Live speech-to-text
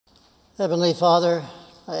Heavenly Father,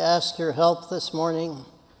 I ask your help this morning.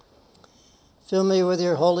 Fill me with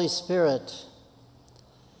your Holy Spirit.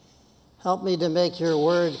 Help me to make your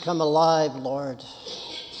word come alive, Lord.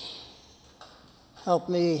 Help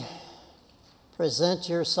me present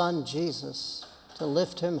your Son, Jesus, to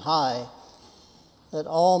lift him high, that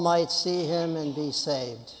all might see him and be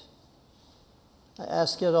saved. I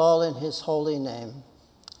ask it all in his holy name.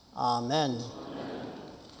 Amen.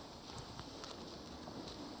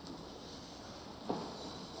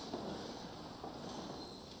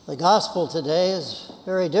 The gospel today is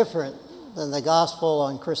very different than the gospel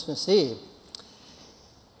on Christmas Eve.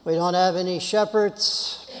 We don't have any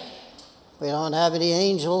shepherds. We don't have any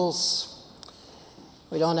angels.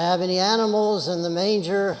 We don't have any animals in the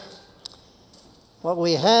manger. What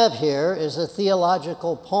we have here is a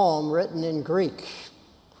theological poem written in Greek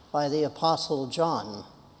by the Apostle John.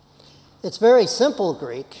 It's very simple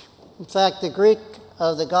Greek. In fact, the Greek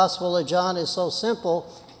of the Gospel of John is so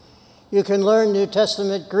simple, you can learn New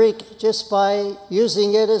Testament Greek just by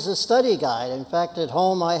using it as a study guide. In fact, at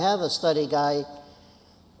home I have a study guide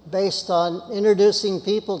based on introducing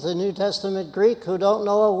people to New Testament Greek who don't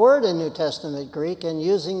know a word in New Testament Greek and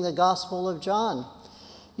using the Gospel of John.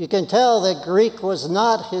 You can tell that Greek was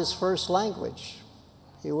not his first language.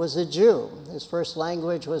 He was a Jew. His first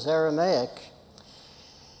language was Aramaic.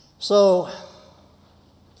 So,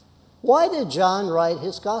 why did John write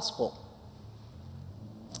his Gospel?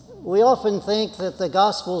 We often think that the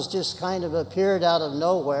Gospels just kind of appeared out of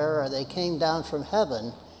nowhere or they came down from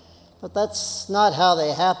heaven, but that's not how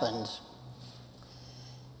they happened.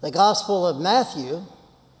 The Gospel of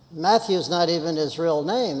Matthew's not even his real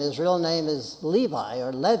name. His real name is Levi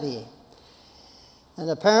or Levi.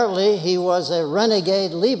 And apparently he was a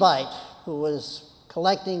renegade Levite who was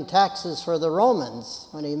collecting taxes for the Romans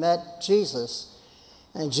when he met Jesus.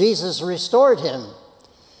 And Jesus restored him.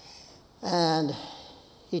 And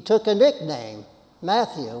he took a nickname,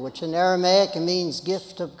 Matthew, which in Aramaic means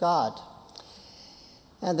gift of God.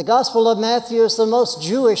 And the Gospel of Matthew is the most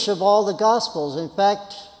Jewish of all the Gospels. In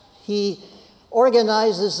fact, he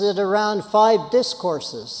organizes it around 5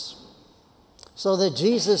 discourses, so that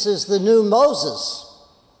Jesus is the new Moses.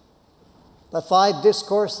 The 5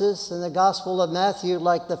 discourses in the Gospel of Matthew,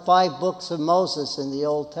 like the 5 books of Moses in the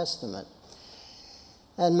Old Testament.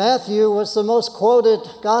 And Matthew was the most quoted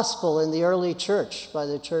gospel in the early church by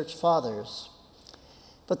the church fathers.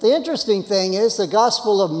 But the interesting thing is the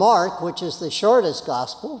Gospel of Mark, which is the shortest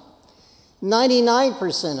gospel,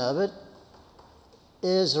 99% of it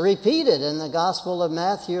is repeated in the Gospel of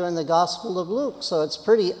Matthew and the Gospel of Luke. So it's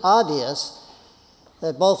pretty obvious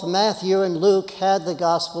that both Matthew and Luke had the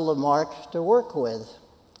Gospel of Mark to work with.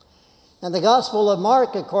 And the Gospel of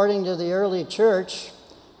Mark, according to the early church,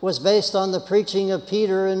 was based on the preaching of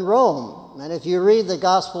Peter in Rome. And if you read the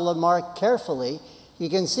Gospel of Mark carefully, you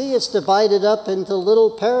can see it's divided up into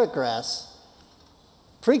little paragraphs,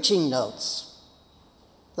 preaching notes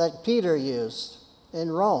that Peter used in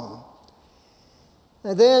Rome.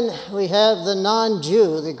 And then we have the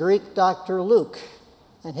non-Jew, the Greek Dr. Luke,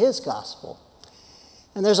 and his gospel.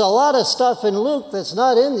 And there's a lot of stuff in Luke that's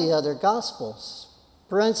not in the other gospels.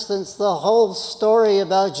 For instance, the whole story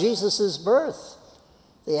about Jesus' birth.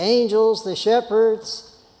 The angels, the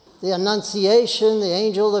shepherds, the Annunciation, the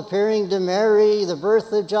angel appearing to Mary, the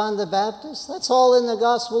birth of John the Baptist. That's all in the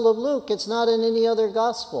Gospel of Luke. It's not in any other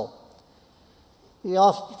gospel.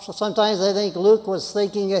 Sometimes I think Luke was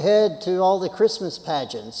thinking ahead to all the Christmas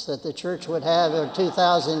pageants that the church would have in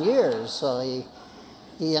 2,000 years. So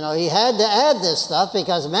he had to add this stuff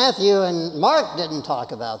because Matthew and Mark didn't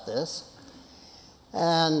talk about this.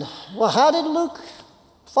 And, well, how did Luke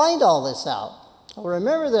find all this out? Well,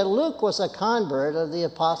 remember that Luke was a convert of the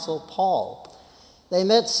Apostle Paul. They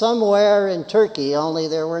met somewhere in Turkey, only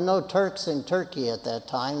there were no Turks in Turkey at that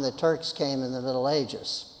time. The Turks came in the Middle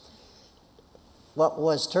Ages. What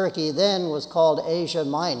was Turkey then was called Asia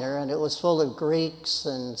Minor, and it was full of Greeks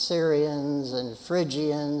and Syrians and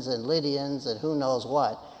Phrygians and Lydians and who knows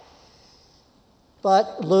what.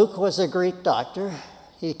 But Luke was a Greek doctor.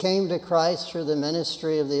 He came to Christ through the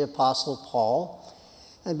ministry of the Apostle Paul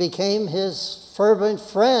and became his fervent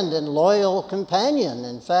friend and loyal companion.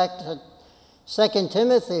 In fact, at 2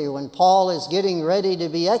 Timothy, when Paul is getting ready to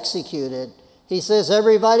be executed, he says,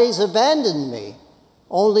 "Everybody's abandoned me.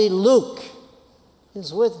 Only Luke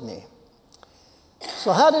is with me."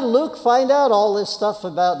 So how did Luke find out all this stuff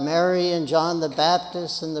about Mary and John the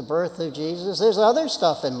Baptist and the birth of Jesus? There's other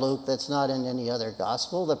stuff in Luke that's not in any other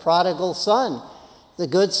gospel. The prodigal son, the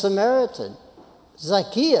Good Samaritan,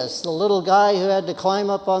 Zacchaeus, the little guy who had to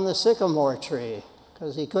climb up on the sycamore tree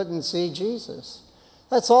because he couldn't see Jesus.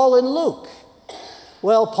 That's all in Luke.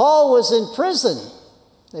 Well, Paul was in prison,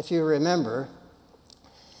 if you remember.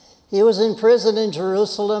 He was in prison in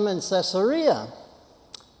Jerusalem and Caesarea.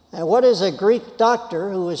 And what is a Greek doctor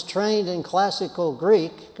who was trained in classical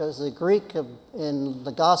Greek, because the Greek in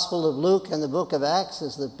the Gospel of Luke and the book of Acts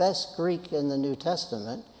is the best Greek in the New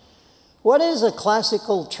Testament. What is a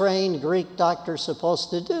classical trained Greek doctor supposed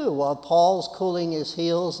to do while Paul's cooling his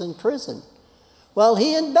heels in prison? Well,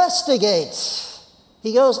 he investigates.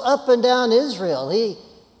 He goes up and down Israel.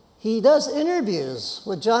 He does interviews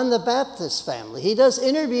with John the Baptist's family. He does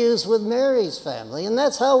interviews with Mary's family. And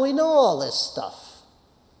that's how we know all this stuff.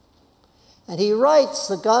 And he writes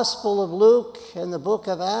the Gospel of Luke and the book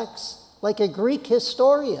of Acts like a Greek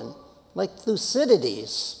historian, like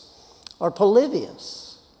Thucydides or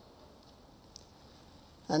Polybius.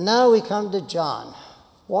 And now we come to John.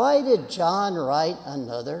 Why did John write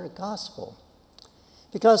another gospel?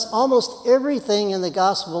 Because almost everything in the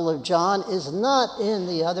Gospel of John is not in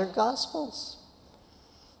the other Gospels.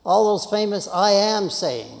 All those famous I am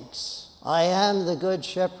sayings. I am the good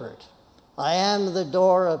shepherd. I am the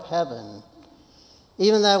door of heaven.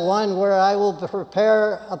 Even that one where I will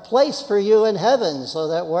prepare a place for you in heaven so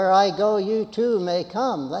that where I go, you too may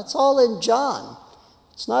come. That's all in John.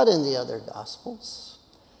 It's not in the other Gospels.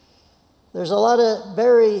 There's a lot of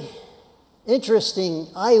very interesting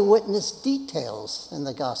eyewitness details in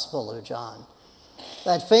the Gospel of John.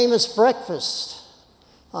 That famous breakfast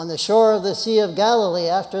on the shore of the Sea of Galilee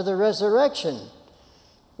after the resurrection,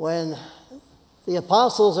 when the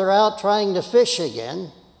apostles are out trying to fish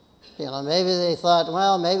again. Maybe they thought,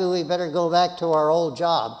 well, maybe we better go back to our old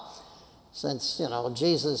job since,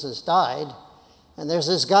 Jesus has died. And there's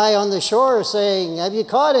this guy on the shore saying, have you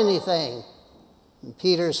caught anything? And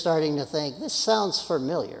Peter's starting to think, this sounds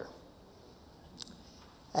familiar.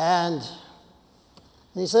 And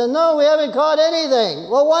he said, no, we haven't caught anything.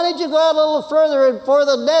 Well, why don't you go out a little further and pour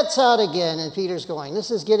the nets out again? And Peter's going, this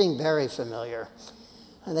is getting very familiar.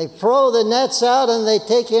 And they throw the nets out and they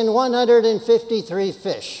take in 153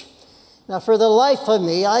 fish. Now, for the life of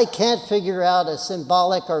me, I can't figure out a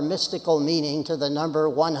symbolic or mystical meaning to the number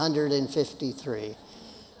 153.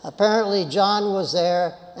 Apparently, John was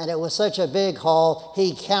there, and it was such a big haul,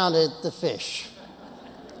 he counted the fish.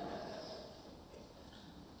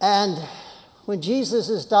 And when Jesus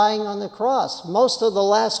is dying on the cross, most of the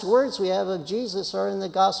last words we have of Jesus are in the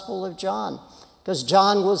Gospel of John, because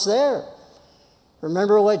John was there.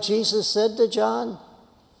 Remember what Jesus said to John?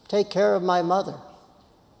 Take care of my mother.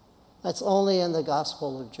 That's only in the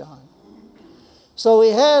Gospel of John. So we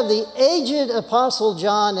have the aged Apostle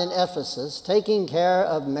John in Ephesus taking care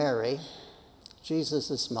of Mary,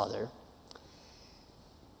 Jesus' mother.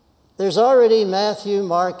 There's already Matthew,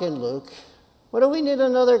 Mark, and Luke. What do we need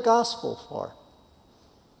another gospel for?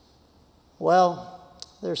 Well,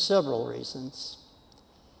 there's several reasons.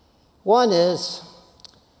 One is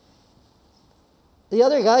the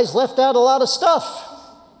other guys left out a lot of stuff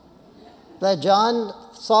that John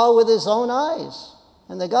saw with his own eyes.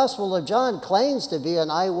 And the Gospel of John claims to be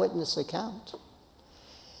an eyewitness account.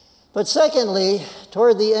 But secondly,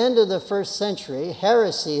 toward the end of the first century,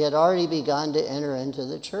 heresy had already begun to enter into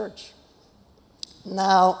the church.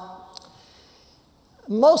 Now,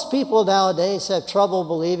 most people nowadays have trouble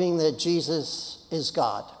believing that Jesus is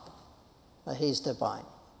God, that he's divine.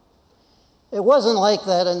 It wasn't like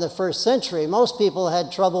that in the first century. Most people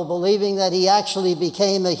had trouble believing that he actually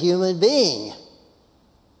became a human being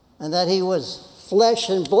and that he was flesh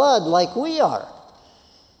and blood like we are.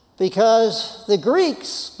 Because the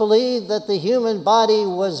Greeks believed that the human body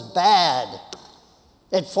was bad.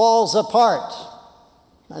 It falls apart.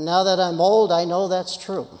 And now that I'm old, I know that's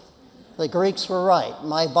true. The Greeks were right.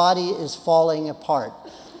 My body is falling apart.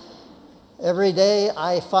 Every day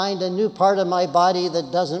I find a new part of my body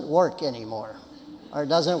that doesn't work anymore, or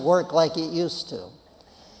doesn't work like it used to.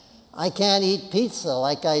 I can't eat pizza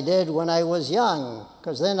like I did when I was young,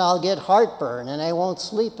 because then I'll get heartburn and I won't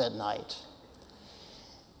sleep at night.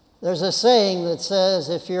 There's a saying that says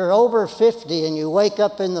if you're over 50 and you wake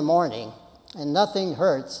up in the morning and nothing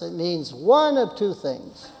hurts, it means one of two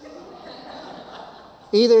things.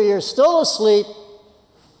 Either you're still asleep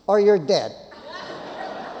or you're dead.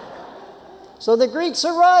 So the Greeks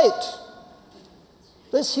are right.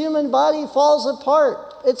 This human body falls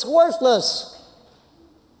apart. It's worthless.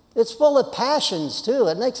 It's full of passions, too.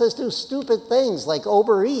 It makes us do stupid things like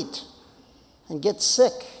overeat and get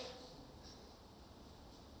sick.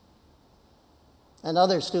 And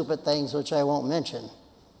other stupid things which I won't mention.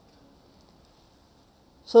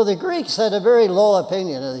 So the Greeks had a very low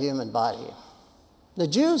opinion of the human body. The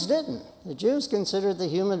Jews didn't. The Jews considered the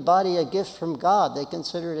human body a gift from God. They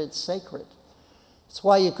considered it sacred. That's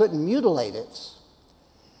why you couldn't mutilate it.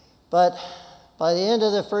 But by the end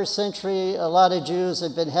of the first century, a lot of Jews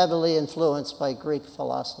had been heavily influenced by Greek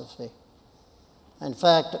philosophy. In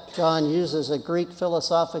fact, John uses a Greek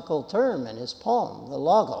philosophical term in his poem, the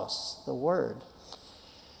logos, the word.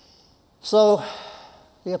 So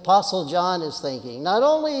the Apostle John is thinking, not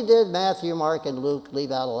only did Matthew, Mark, and Luke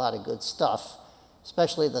leave out a lot of good stuff,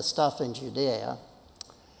 especially the stuff in Judea.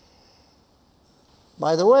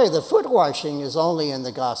 By the way, the foot washing is only in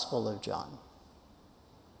the Gospel of John.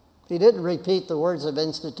 He didn't repeat the words of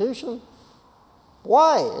institution.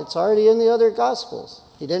 Why? It's already in the other Gospels.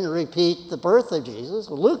 He didn't repeat the birth of Jesus.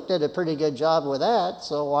 Luke did a pretty good job with that,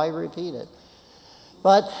 so why repeat it?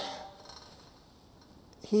 But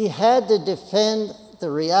he had to defend the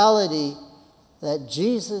reality that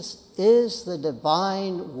Jesus is the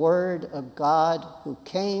divine Word of God who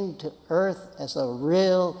came to earth as a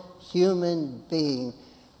real human being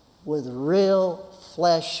with real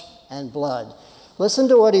flesh and blood. Listen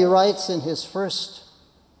to what he writes in his first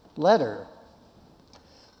letter.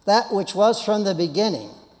 That which was from the beginning,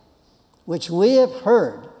 which we have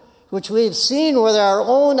heard, which we have seen with our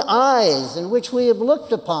own eyes, and which we have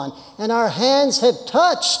looked upon, and our hands have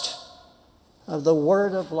touched of the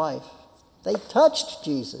word of life. They touched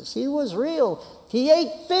Jesus. He was real. He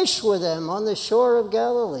ate fish with them on the shore of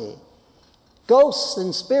Galilee. Ghosts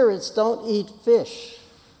and spirits don't eat fish.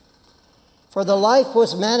 For the life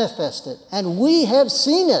was manifested, and we have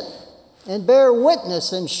seen it, and bear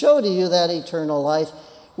witness and show to you that eternal life,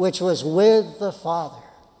 which was with the Father.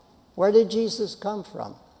 Where did Jesus come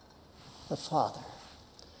from? The Father.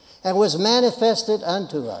 And was manifested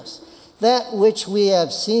unto us. That which we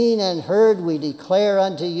have seen and heard we declare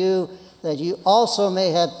unto you, that you also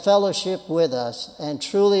may have fellowship with us. And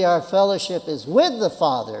truly our fellowship is with the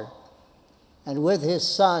Father and with his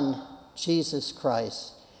Son, Jesus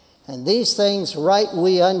Christ. And these things write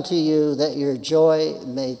we unto you, that your joy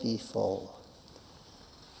may be full.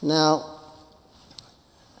 Now,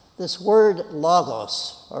 this word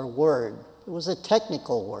logos, or word, it was a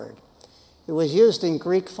technical word. It was used in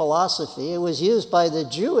Greek philosophy. It was used by the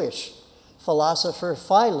Jewish philosopher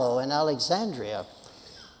Philo in Alexandria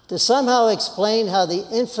to somehow explain how the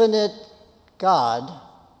infinite God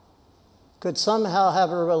could somehow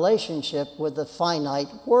have a relationship with the finite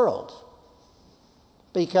world.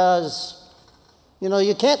 Because,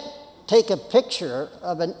 you can't take a picture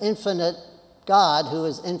of an infinite God who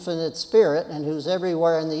is infinite spirit and who's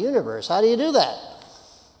everywhere in the universe. How do you do that?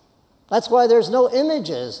 That's why there's no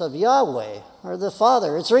images of Yahweh or the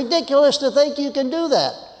Father. It's ridiculous to think you can do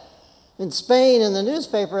that. In Spain, in the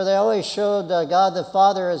newspaper, they always showed God the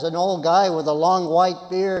Father as an old guy with a long white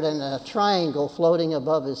beard and a triangle floating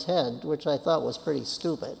above his head, which I thought was pretty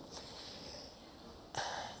stupid.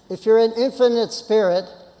 If you're an infinite spirit,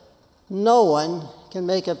 no one can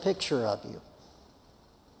make a picture of you.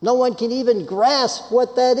 No one can even grasp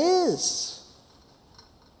what that is.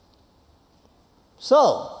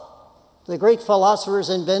 So, the Greek philosophers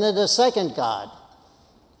invented a second God,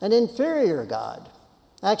 an inferior God.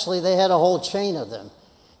 Actually, they had a whole chain of them,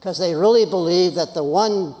 because they really believed that the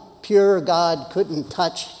one pure God couldn't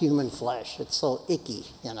touch human flesh. It's so icky,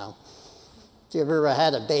 If you ever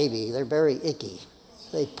had a baby, they're very icky.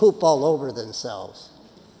 They poop all over themselves.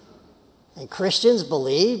 And Christians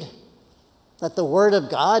believed that the Word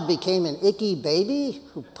of God became an icky baby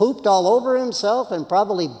who pooped all over himself and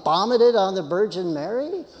probably vomited on the Virgin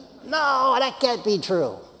Mary? No, that can't be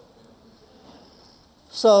true.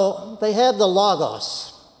 So they have the Logos.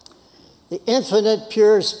 The infinite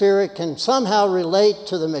pure spirit can somehow relate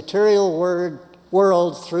to the material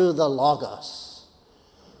world through the Logos.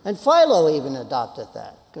 And Philo even adopted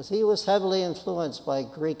that, because he was heavily influenced by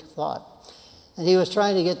Greek thought. And he was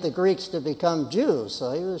trying to get the Greeks to become Jews,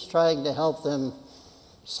 so he was trying to help them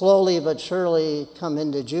slowly but surely come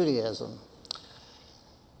into Judaism.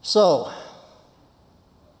 So,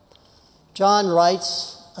 John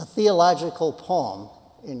writes a theological poem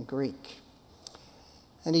in Greek.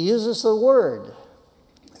 And he uses the Word.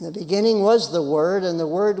 In the beginning was the Word, and the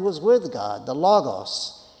Word was with God, the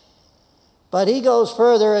Logos. But he goes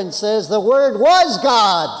further and says the Word was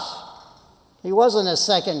God. He wasn't a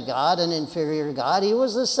second God, an inferior God. He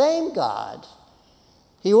was the same God.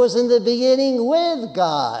 He was in the beginning with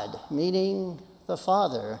God, meaning the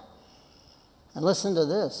Father. And listen to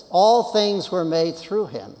this. All things were made through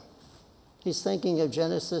him. He's thinking of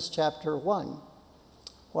Genesis chapter 1.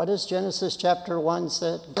 What does Genesis chapter 1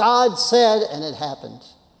 say? God said, and it happened.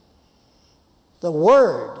 The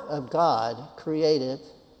Word of God created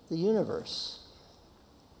the universe.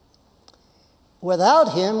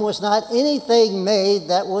 Without him was not anything made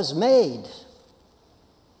that was made.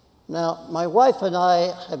 Now, my wife and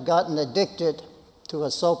I have gotten addicted to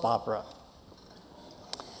a soap opera.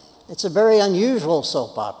 It's a very unusual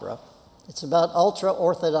soap opera. It's about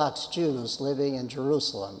ultra-Orthodox Jews living in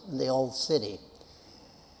Jerusalem, in the old city.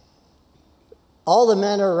 All the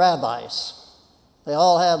men are rabbis. They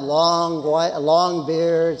all have long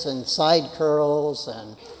beards and side curls,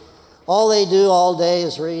 and all they do all day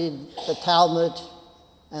is read the Talmud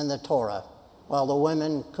and the Torah, while the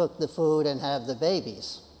women cook the food and have the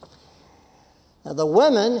babies. Now, the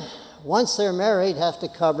women, once they're married, have to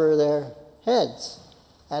cover their heads.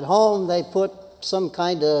 At home, they put some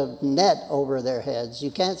kind of net over their heads. You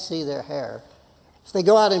can't see their hair. If they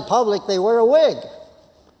go out in public, they wear a wig.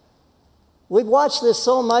 We've watched this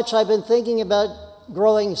so much, I've been thinking about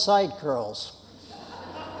growing side curls.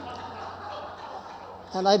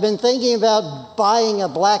 And I've been thinking about buying a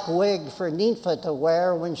black wig for Ninfa to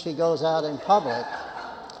wear when she goes out in public,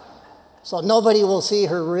 so nobody will see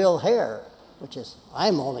her real hair, which is,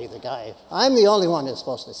 I'm the only one who's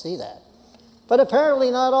supposed to see that. But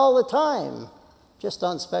apparently not all the time, just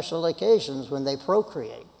on special occasions when they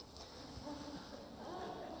procreate.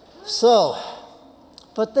 So,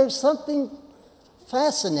 but there's something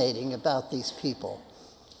fascinating about these people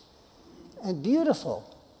and beautiful.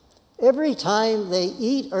 Every time they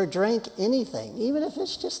eat or drink anything, even if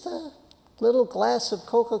it's just a little glass of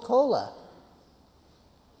Coca-Cola,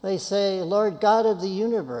 they say, Lord God of the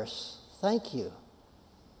universe, thank you.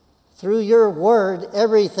 Through your word,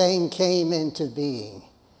 everything came into being.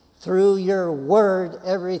 Through your word,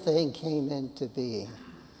 everything came into being.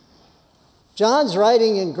 John's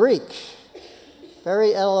writing in Greek,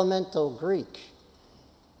 very elemental Greek.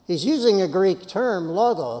 He's using a Greek term,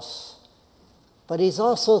 logos, but he's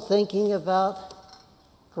also thinking about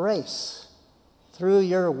grace. Through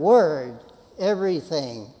your word,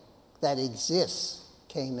 everything that exists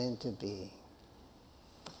came into being.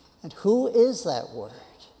 And who is that word?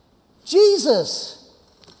 Jesus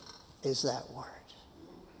is that word.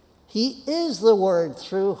 He is the word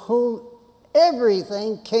through whom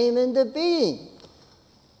everything came into being.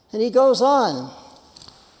 And he goes on.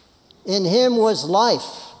 In him was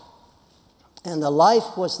life, and the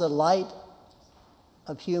life was the light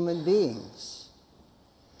of human beings.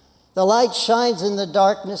 The light shines in the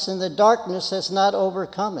darkness, and the darkness has not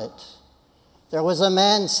overcome it. There was a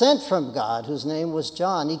man sent from God whose name was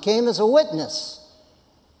John. He came as a witness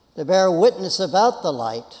to bear witness about the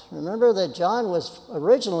light. Remember that John was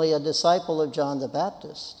originally a disciple of John the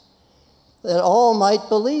Baptist, that all might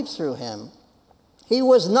believe through him. He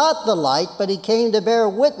was not the light, but he came to bear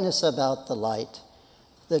witness about the light.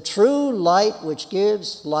 The true light which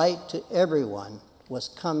gives light to everyone was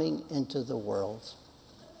coming into the world.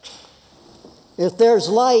 If there's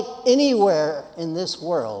light anywhere in this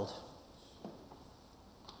world,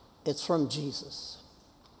 it's from Jesus.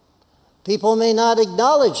 People may not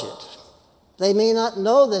acknowledge it. They may not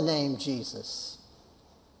know the name Jesus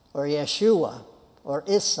or Yeshua or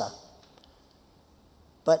Issa.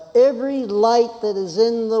 But every light that is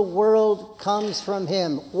in the world comes from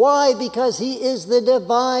him. Why? Because he is the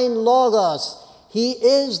divine Logos. He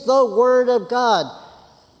is the Word of God.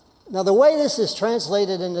 Now, the way this is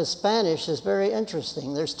translated into Spanish is very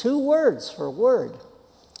interesting. There's two words for word.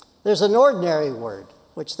 There's an ordinary word,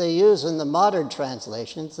 which they use in the modern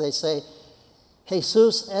translations. They say,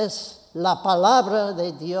 Jesús es la palabra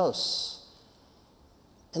de Dios.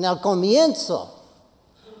 En el comienzo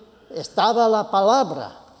estaba la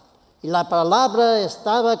palabra, y la palabra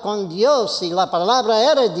estaba con Dios, y la palabra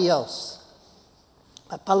era Dios.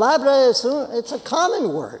 La palabra it's a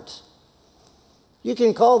common word. You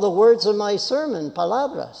can call the words of my sermon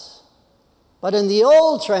palabras. But in the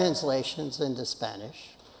old translations into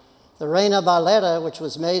Spanish, the Reina Valera, which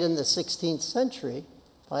was made in the 16th century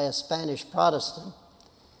by a Spanish Protestant,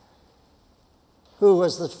 who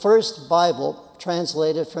was the first Bible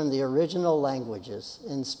translated from the original languages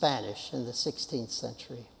in Spanish in the 16th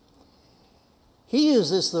century. He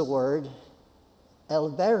uses the word el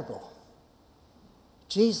verbo.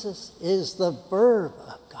 Jesus is the verb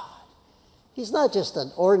of God. He's not just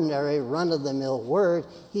an ordinary run-of-the-mill word.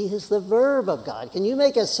 He is the verb of God. Can you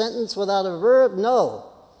make a sentence without a verb? No.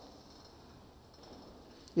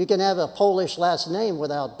 You can have a Polish last name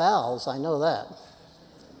without vowels, I know that.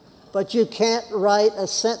 But you can't write a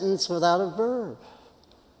sentence without a verb.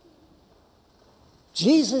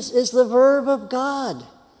 Jesus is the verb of God.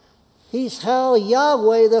 He's how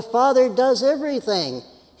Yahweh, the Father, does everything.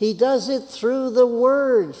 He does it through the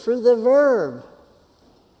word, through the verb.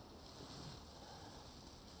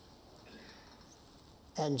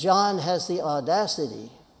 And John has the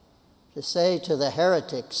audacity to say to the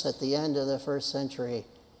heretics at the end of the first century,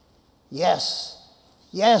 yes,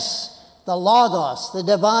 yes, the Logos, the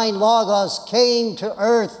divine Logos, came to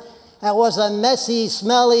earth and was a messy,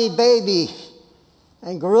 smelly baby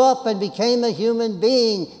and grew up and became a human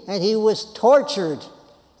being, and he was tortured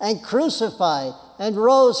and crucified and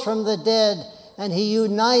rose from the dead, and he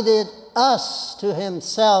united us to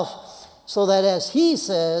himself so that, as he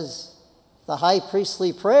says, the high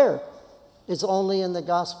priestly prayer is only in the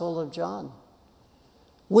Gospel of John.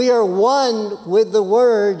 We are one with the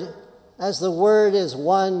Word as the Word is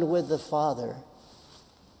one with the Father.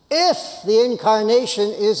 If the incarnation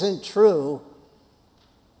isn't true,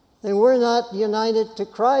 then we're not united to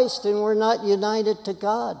Christ and we're not united to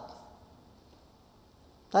God.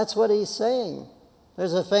 That's what he's saying.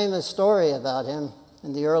 There's a famous story about him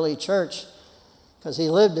in the early church because he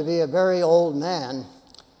lived to be a very old man.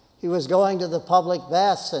 He was going to the public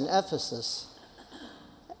baths in Ephesus,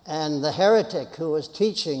 and the heretic who was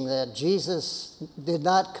teaching that Jesus did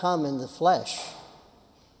not come in the flesh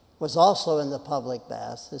was also in the public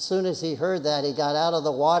baths. As soon as he heard that, he got out of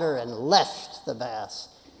the water and left the baths.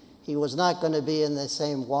 He was not going to be in the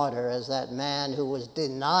same water as that man who was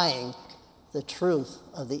denying the truth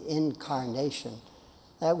of the incarnation.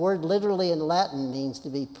 That word literally in Latin means to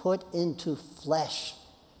be put into flesh.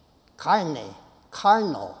 Carne,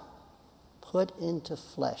 carnal, put into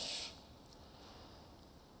flesh.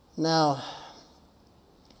 Now,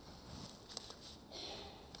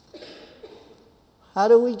 how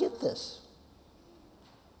do we get this?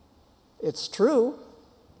 It's true.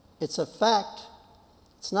 It's a fact.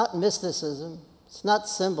 It's not mysticism. It's not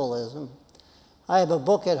symbolism. I have a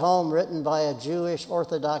book at home written by a Jewish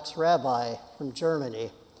Orthodox rabbi from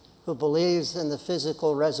Germany who believes in the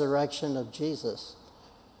physical resurrection of Jesus.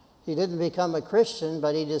 He didn't become a Christian,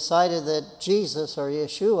 but he decided that Jesus or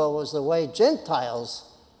Yeshua was the way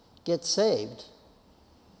Gentiles get saved.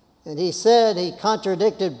 And he said he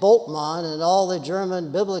contradicted Bultmann and all the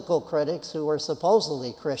German biblical critics who were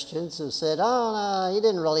supposedly Christians who said, oh, no, he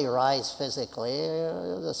didn't really rise physically.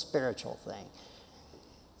 It was a spiritual thing.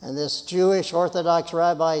 And this Jewish Orthodox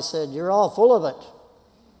rabbi said, you're all full of it.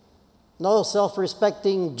 No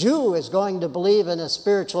self-respecting Jew is going to believe in a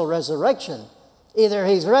spiritual resurrection. Either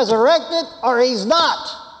he's resurrected or he's not.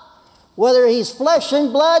 Whether he's flesh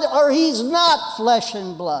and blood or he's not flesh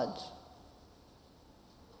and blood.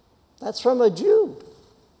 That's from a Jew.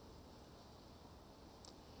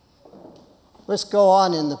 Let's go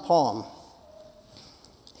on in the poem.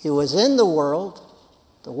 He was in the world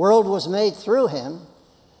was made through him,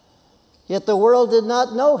 yet the world did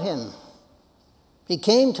not know him. He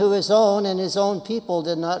came to his own, and his own people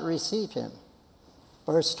did not receive him.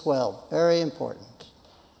 Verse 12, very important.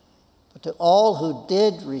 But to all who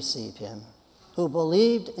did receive him, who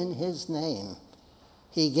believed in his name,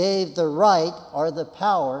 he gave the right or the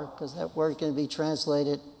power, because that word can be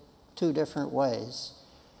translated two different ways.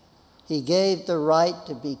 He gave the right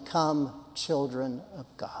to become children of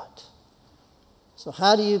God. So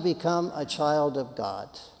how do you become a child of God?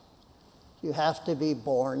 You have to be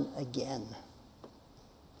born again.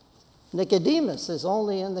 Nicodemus is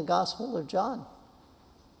only in the Gospel of John.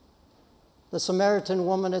 The Samaritan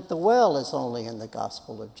woman at the well is only in the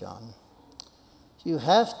Gospel of John. You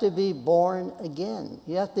have to be born again.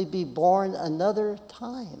 You have to be born another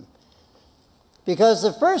time. Because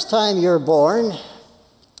the first time you're born,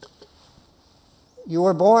 you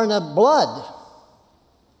were born of blood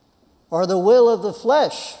or the will of the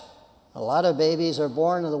flesh. A lot of babies are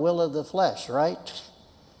born of the will of the flesh, right?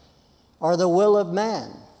 Or the will of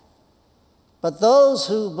man. But those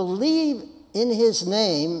who believe in his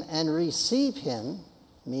name and receive him,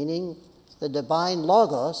 meaning the divine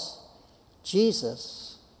Logos,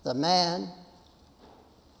 Jesus, the man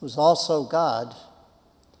who's also God,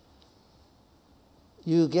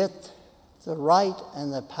 you get the right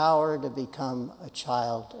and the power to become a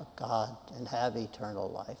child of God and have eternal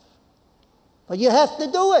life. But you have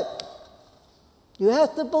to do it. You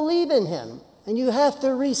have to believe in him, and you have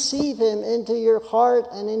to receive him into your heart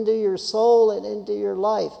and into your soul and into your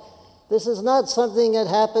life. This is not something that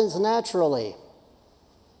happens naturally.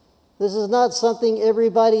 This is not something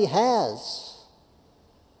everybody has.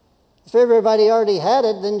 If everybody already had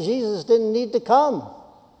it, then Jesus didn't need to come.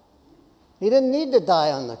 He didn't need to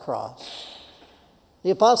die on the cross. The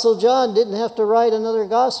Apostle John didn't have to write another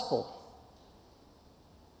gospel.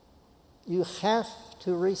 You have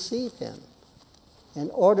to receive him in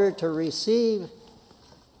order to receive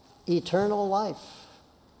eternal life.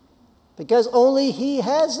 Because only he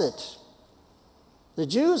has it. The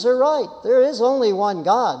Jews are right. There is only one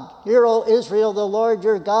God. Hear, O Israel, the Lord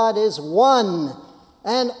your God is one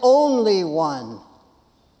and only one.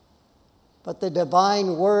 But the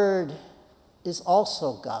divine Word is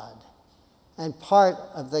also God. and part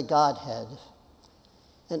of the Godhead.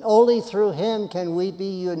 And only through him can we be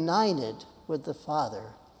united with the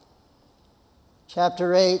Father.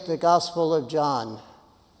 Chapter 8, the Gospel of John.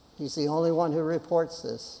 He's the only one who reports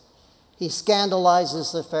this. He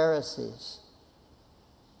scandalizes the Pharisees.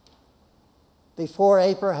 Before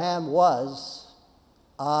Abraham was,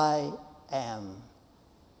 I am.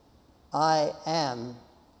 I am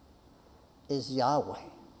is Yahweh.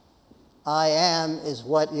 I am is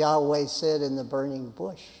what Yahweh said in the burning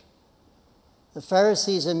bush. The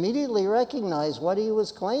Pharisees immediately recognized what he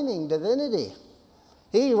was claiming, divinity.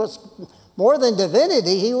 He was more than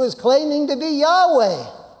divinity, he was claiming to be Yahweh.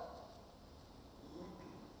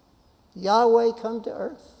 Yahweh come to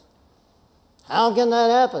earth. How can that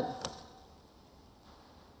happen?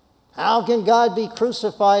 How can God be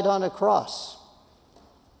crucified on a cross?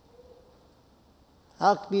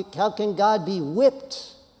 How can God be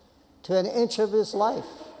whipped to an inch of his life?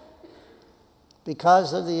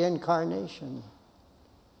 Because of the incarnation.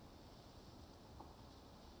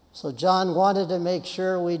 So John wanted to make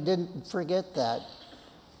sure we didn't forget that.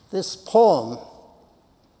 This poem,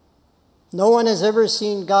 no one has ever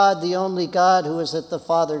seen God, the only God who is at the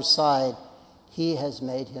Father's side. He has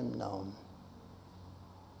made him known.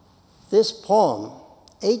 This poem,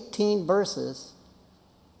 18 verses,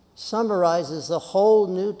 summarizes the whole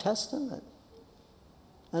New Testament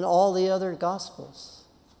and all the other Gospels.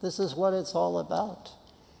 This is what it's all about.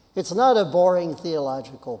 It's not a boring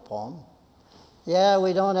theological poem. Yeah,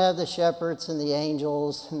 we don't have the shepherds and the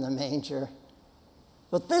angels and the manger.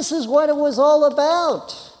 But this is what it was all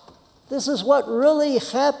about. This is what really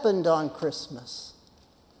happened on Christmas.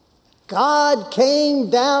 God came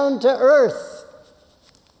down to earth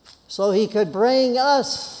so he could bring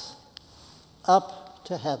us up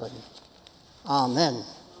to heaven. Amen.